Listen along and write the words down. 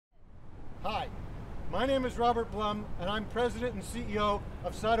My name is Robert Blum, and I'm President and CEO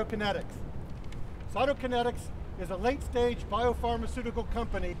of Cytokinetics. Cytokinetics is a late-stage biopharmaceutical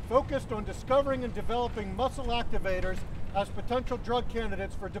company focused on discovering and developing muscle activators as potential drug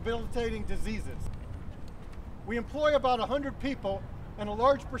candidates for debilitating diseases. We employ about 100 people, and a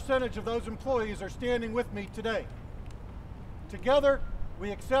large percentage of those employees are standing with me today. Together, we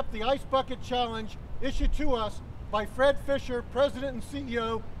accept the Ice Bucket Challenge issued to us by Fred Fisher, President and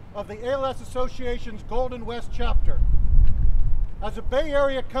CEO of the ALS Association's Golden West chapter. As a Bay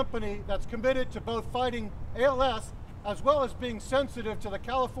Area company that's committed to both fighting ALS as well as being sensitive to the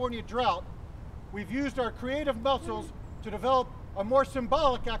California drought, we've used our creative muscles to develop a more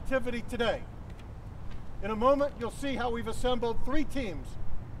symbolic activity today. In a moment, you'll see how we've assembled 3 teams,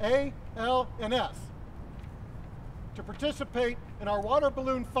 A, L, and S, to participate in our water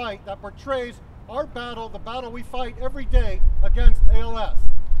balloon fight that portrays our battle, the battle we fight every day against ALS.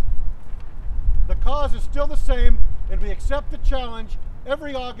 The cause is still the same, and we accept the challenge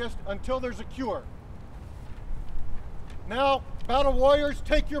every August until there's a cure. Now, battle warriors,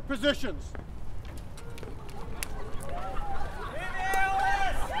 take your positions. Let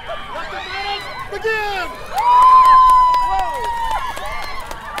the battle begin!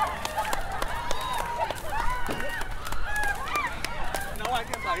 No, I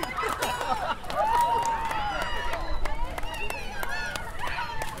can fight. Whoa!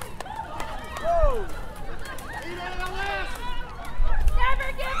 ALS! Never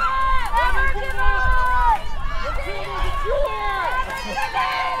give up! Never give up! Until there's a cure! Never give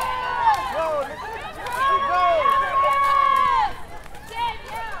up! Whoa! Never give up!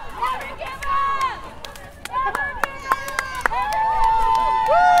 Never give up! Never give up!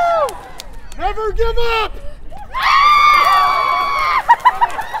 Woo! Never give up!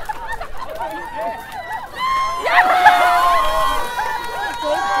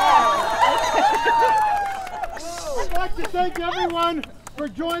 I'd like to thank everyone for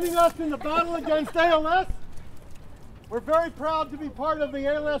joining us in the battle against ALS. We're very proud to be part of the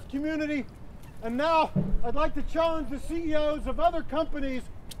ALS community. And now I'd like to challenge the CEOs of other companies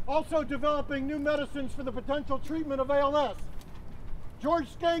also developing new medicines for the potential treatment of ALS. George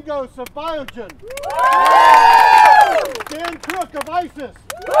Skangos of Biogen. Dan Crook of ISIS.